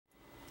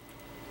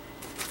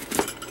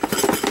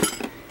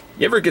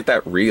You ever get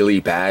that really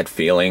bad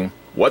feeling?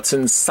 What's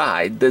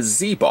inside the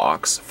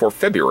Zbox for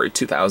February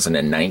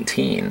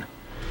 2019?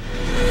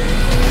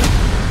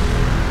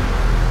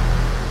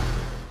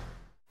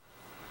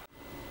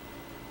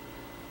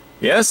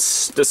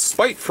 Yes,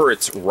 despite for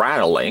its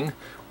rattling,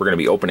 we're going to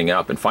be opening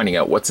up and finding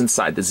out what's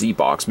inside the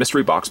Zbox,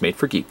 mystery box made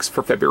for geeks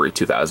for February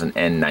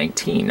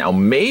 2019. Now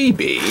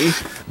maybe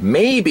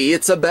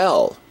it's a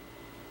bell.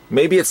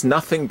 Maybe it's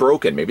nothing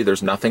broken. Maybe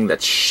there's nothing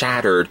that's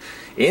shattered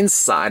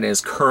inside and is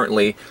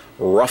currently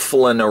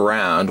ruffling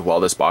around while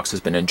this box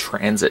has been in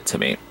transit to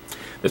me.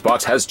 This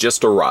box has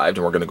just arrived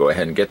and we're going to go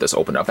ahead and get this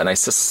opened up, and I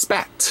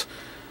suspect,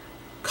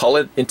 call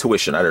it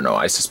intuition, I don't know,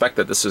 I suspect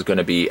that this is going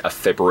to be a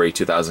February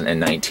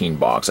 2019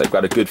 box. I've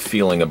got a good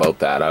feeling about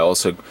that. I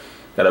also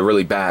got a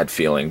really bad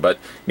feeling, but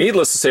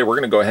needless to say, we're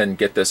going to go ahead and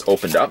get this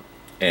opened up.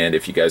 And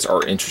if you guys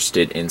are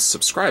interested in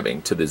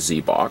subscribing to the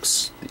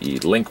Zbox, the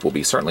link will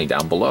be certainly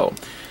down below.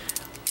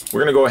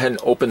 We're going to go ahead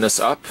and open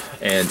this up,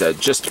 and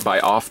just by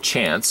off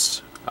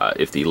chance,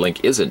 if the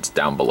link isn't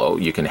down below,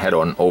 you can head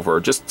on over,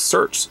 just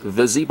search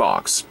the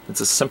Zbox.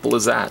 It's as simple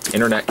as that.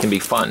 Internet can be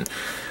fun.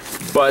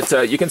 But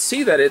you can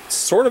see that it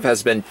sort of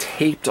has been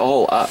taped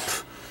all up.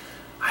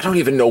 I don't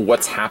even know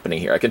what's happening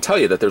here. I can tell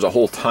you that there's a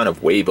whole ton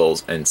of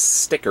waybills and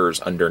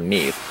stickers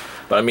underneath.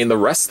 But I mean, the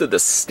rest of the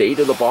state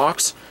of the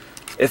box,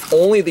 if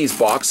only these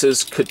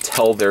boxes could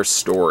tell their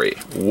story.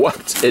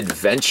 What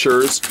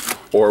adventures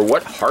or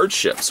what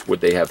hardships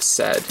would they have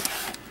said?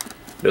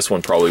 This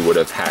one probably would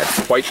have had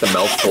quite the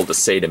mouthful to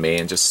say to me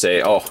and just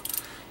say, oh,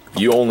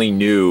 you only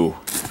knew,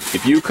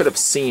 if you could have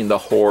seen the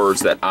horrors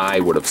that I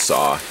would have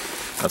saw.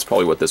 That's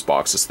probably what this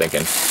box is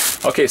thinking.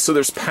 Okay, so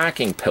there's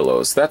packing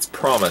pillows. That's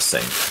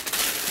promising.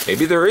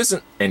 Maybe there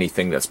isn't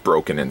anything that's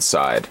broken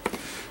inside.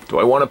 Do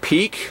I want to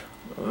peek?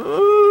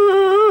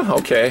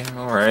 Okay,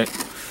 all right.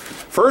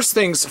 First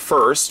things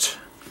first,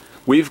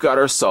 we've got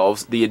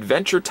ourselves the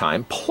Adventure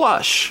Time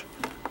plush.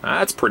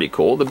 That's pretty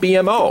cool, the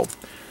BMO.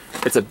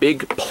 It's a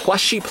big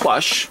plushy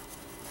plush,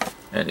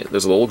 and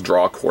there's a little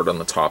draw cord on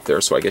the top there,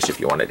 so I guess if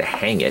you wanted to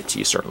hang it,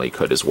 you certainly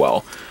could as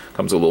well.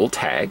 Comes with a little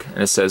tag,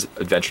 and it says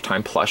Adventure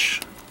Time plush.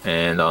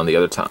 And on the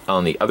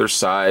other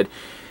side,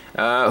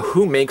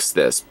 who makes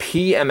this?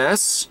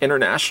 PMS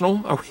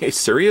International? Are we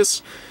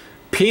serious?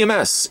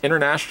 PMS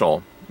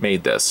International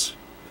made this.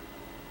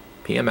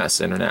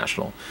 PMS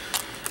International.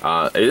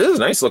 It is a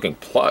nice looking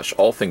plush,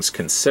 all things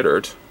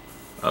considered.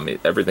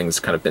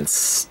 Everything's kind of been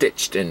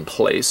stitched in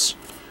place.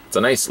 It's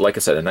a nice, like I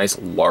said, a nice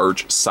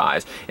large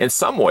size. In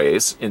some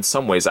ways,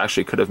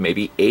 actually could have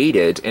maybe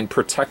aided in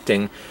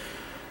protecting,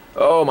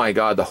 oh my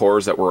God, the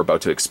horrors that we're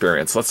about to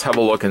experience. Let's have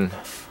a look, and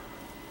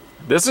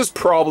this is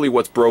probably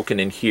what's broken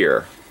in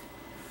here.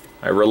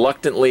 I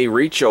reluctantly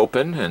reach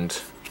open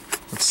and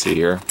let's see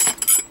here.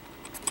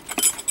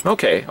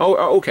 Okay,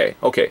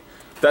 okay.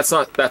 That's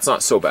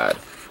not so bad.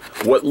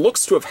 What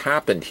looks to have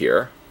happened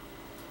here,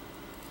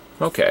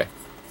 okay,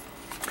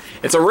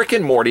 it's a Rick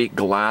and Morty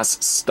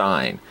glass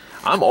stein.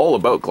 I'm all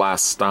about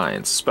glass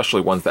steins,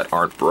 especially ones that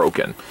aren't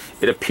broken.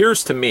 It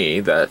appears to me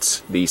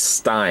that the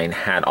stein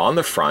had on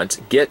the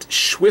front, get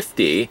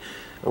Swifty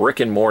Rick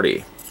and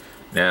Morty.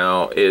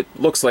 Now, it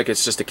looks like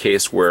it's just a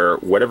case where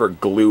whatever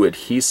glue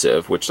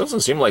adhesive, which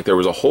doesn't seem like there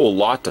was a whole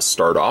lot to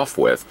start off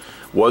with,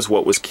 was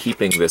what was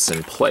keeping this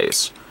in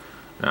place.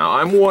 Now,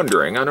 I'm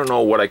wondering, I don't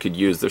know what I could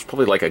use. There's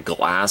probably like a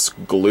glass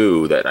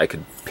glue that I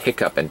could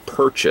pick up and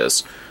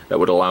purchase that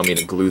would allow me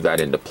to glue that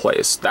into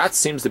place. That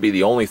seems to be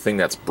the only thing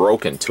that's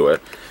broken to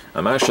it.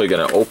 I'm actually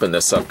going to open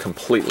this up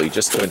completely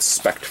just to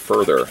inspect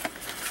further.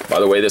 By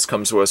the way, this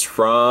comes to us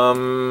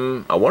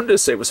from, I wanted to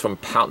say it was from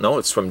no,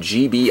 it's from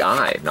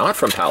GBI, not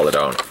from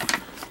Paladone.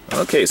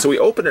 Okay, so we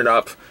open it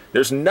up.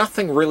 There's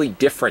nothing really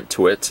different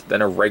to it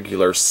than a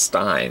regular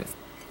stein.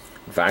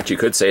 In fact, you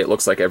could say it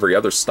looks like every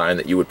other stein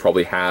that you would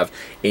probably have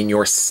in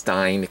your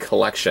stein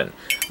collection,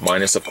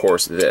 minus, of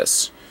course,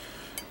 this.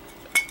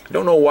 I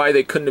don't know why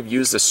they couldn't have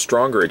used a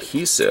stronger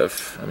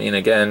adhesive. I mean,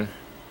 again,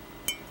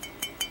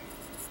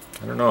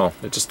 I don't know.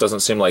 It just doesn't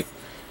seem like,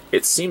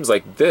 it seems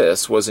like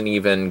this wasn't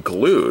even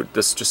glued.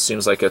 This just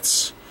seems like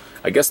it's,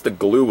 I guess the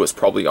glue was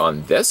probably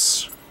on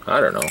this.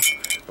 I don't know.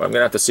 But I'm going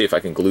to have to see if I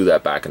can glue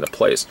that back into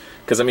place.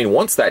 Because, I mean,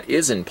 once that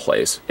is in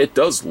place, it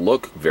does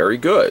look very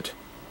good.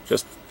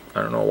 Just,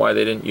 I don't know why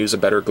they didn't use a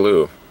better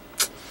glue.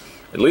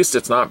 At least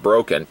it's not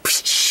broken.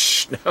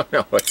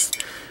 No,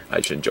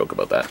 I shouldn't joke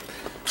about that.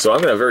 So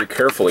I'm going to very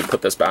carefully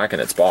put this back in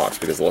its box,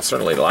 because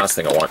certainly the last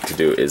thing I want to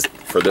do is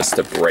for this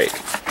to break.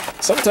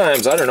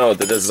 Sometimes, I don't know,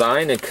 the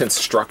design and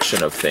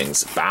construction of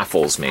things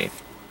baffles me.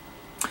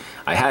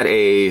 I had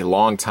a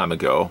long time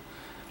ago,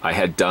 I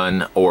had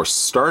done or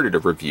started a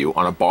review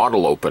on a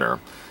bottle opener.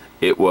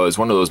 It was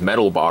one of those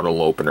metal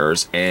bottle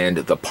openers, and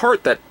the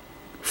part that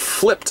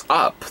flipped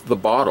up the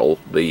bottle,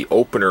 the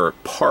opener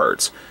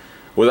part,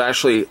 was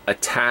actually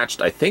attached,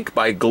 I think,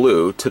 by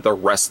glue to the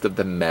rest of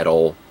the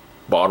metal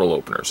bottle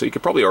opener. So you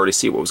could probably already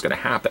see what was going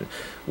to happen.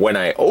 When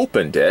I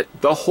opened it,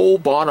 the whole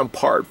bottom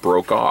part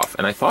broke off,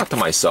 and I thought to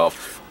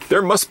myself,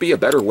 There must be a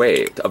better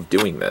way of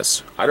doing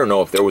this. I don't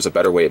know if there was a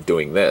better way of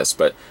doing this,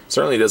 but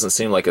certainly doesn't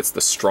seem like it's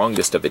the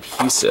strongest of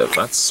adhesive.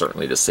 That's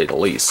certainly to say the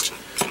least.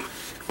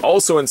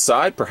 Also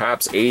inside,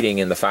 perhaps aiding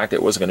in the fact that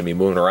it wasn't going to be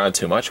moving around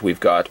too much,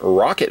 we've got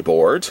Rocket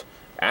Board,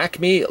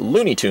 Acme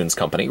Looney Tunes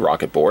Company,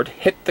 Rocket Board,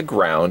 Hit the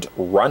Ground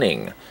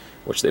Running,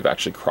 which they've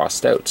actually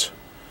crossed out.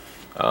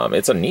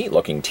 It's a neat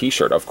looking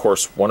t-shirt. Of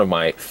course, one of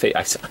my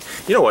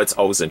you know what's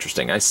always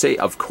interesting? I say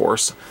of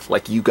course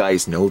like you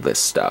guys know this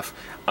stuff.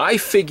 I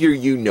figure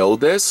you know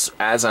this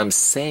as I'm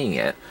saying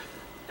it,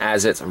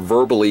 as it's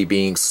verbally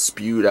being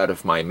spewed out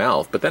of my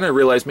mouth. But then I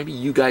realized maybe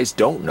you guys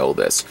don't know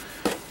this.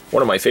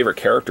 One of my favorite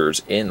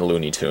characters in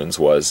Looney Tunes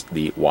was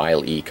the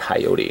Wile E.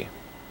 Coyote.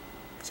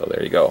 So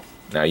there you go.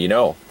 Now you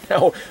know.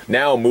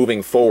 Now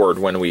moving forward,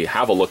 when we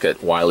have a look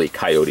at Wile E.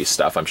 Coyote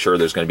stuff, I'm sure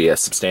there's going to be a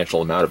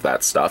substantial amount of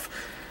that stuff.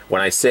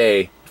 When I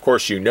say, of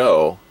course you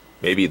know,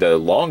 maybe the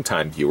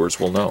longtime viewers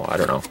will know. I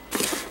don't know.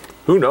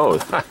 Who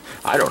knows?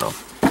 I don't know.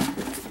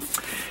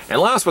 And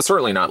last but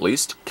certainly not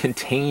least,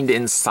 contained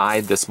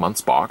inside this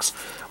month's box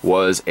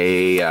was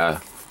a,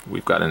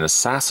 we've got an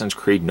Assassin's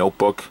Creed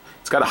notebook.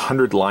 It's got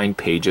 100-line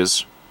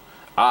pages.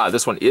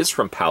 This one is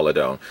from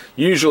Paladone.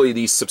 Usually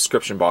these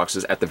subscription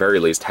boxes, at the very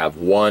least, have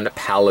one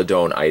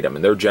Paladone item,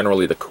 and they're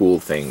generally the cool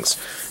things.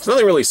 There's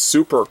nothing really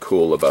super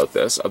cool about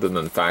this, other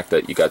than the fact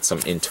that you got some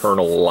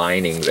internal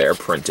lining there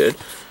printed.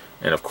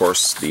 And of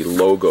course, the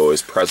logo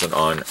is present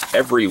on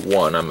every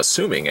one, I'm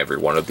assuming every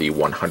one of the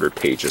 100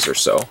 pages or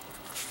so.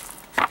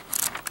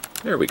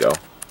 There we go.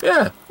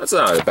 Yeah, that's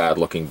not a bad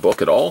looking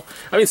book at all.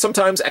 I mean,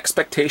 sometimes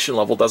expectation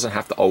level doesn't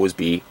have to always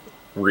be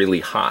really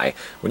high.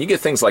 When you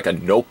get things like a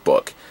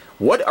notebook,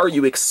 what are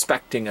you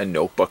expecting a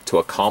notebook to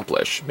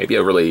accomplish? Maybe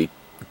a really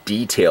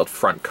detailed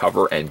front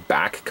cover and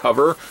back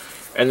cover.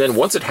 And then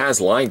once it has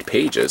lined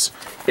pages,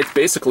 it's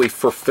basically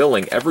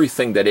fulfilling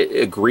everything that it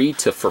agreed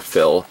to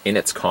fulfill in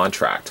its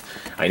contract.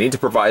 I need to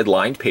provide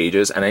lined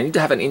pages, and I need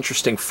to have an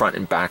interesting front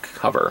and back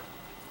cover.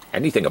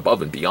 Anything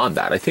above and beyond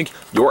that, I think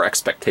your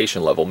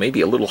expectation level may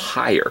be a little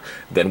higher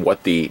than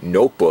what the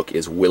notebook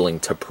is willing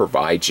to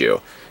provide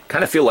you.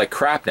 Kind of feel like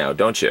crap now,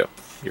 don't you?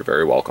 You're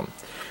very welcome.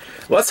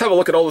 Let's have a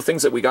look at all the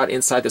things that we got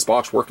inside this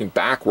box. Working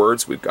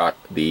backwards, we've got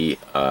the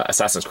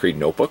Assassin's Creed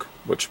notebook,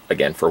 which,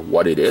 again, for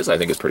what it is, I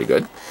think is pretty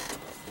good.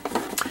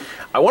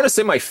 I want to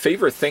say my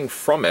favorite thing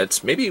from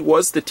it, maybe it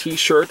was the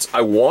t-shirts.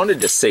 I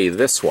wanted to say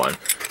this one.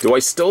 Do I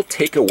still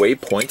take away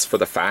points for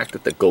the fact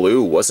that the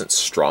glue wasn't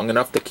strong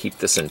enough to keep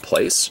this in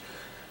place?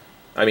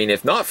 I mean,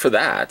 if not for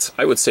that,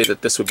 I would say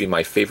that this would be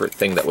my favorite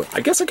thing that would...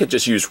 I guess I could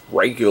just use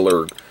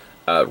regular,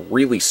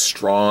 really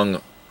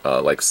strong,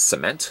 like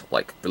cement,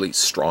 like really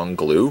strong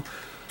glue.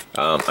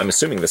 I'm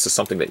assuming this is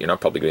something that you're not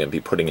probably going to be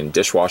putting in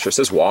dishwasher. It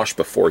says wash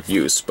before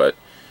use, but...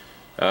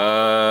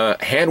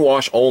 hand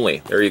wash only.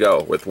 There you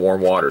go, with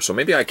warm water. So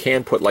maybe I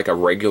can put like a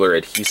regular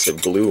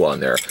adhesive glue on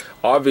there.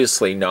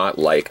 Obviously not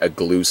like a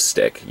glue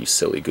stick, you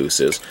silly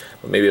gooses.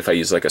 But maybe if I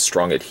use like a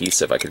strong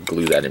adhesive, I could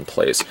glue that in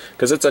place.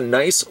 Because it's a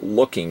nice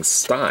looking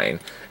Stein.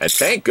 And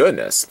thank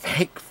goodness,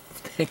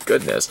 thank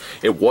goodness,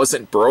 it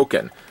wasn't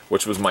broken,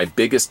 which was my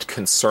biggest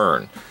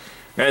concern.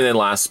 And then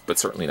last but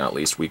certainly not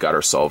least, we got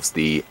ourselves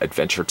the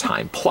Adventure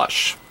Time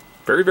plush.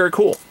 Very, very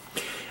cool.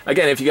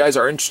 Again, if you guys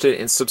are interested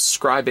in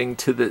subscribing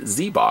to the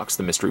Zbox,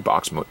 the mystery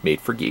box made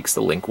for geeks,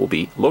 the link will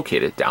be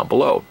located down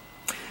below.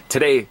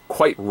 Today,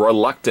 quite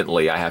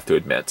reluctantly, I have to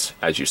admit,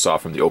 as you saw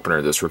from the opener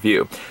of this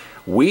review,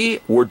 we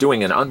were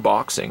doing an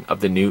unboxing of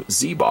the new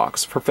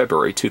Zbox for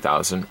February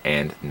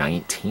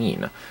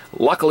 2019.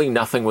 Luckily,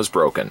 nothing was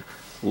broken.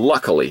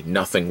 Luckily,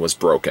 nothing was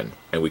broken,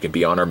 and we can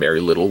be on our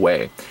merry little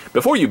way.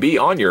 Before you be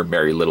on your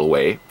merry little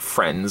way,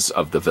 friends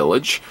of the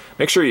village,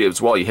 make sure you,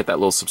 as well, you hit that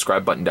little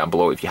subscribe button down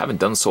below if you haven't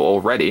done so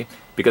already,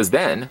 because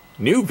then,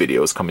 new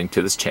videos coming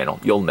to this channel,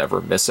 you'll never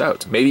miss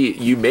out. Maybe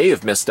you may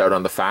have missed out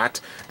on the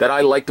fact that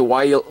I liked the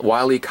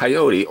Wile E.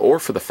 Coyote, or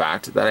for the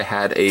fact that I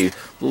had a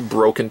little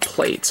broken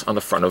plate on the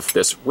front of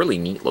this really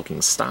neat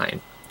looking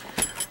Stein.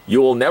 You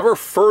will never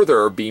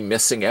further be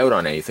missing out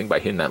on anything by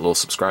hitting that little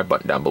subscribe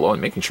button down below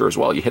and making sure as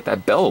well you hit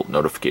that bell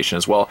notification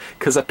as well,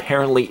 because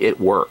apparently it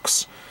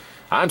works.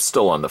 I'm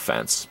still on the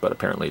fence, but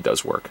apparently it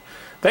does work.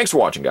 Thanks for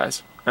watching,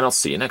 guys, and I'll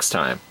see you next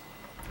time.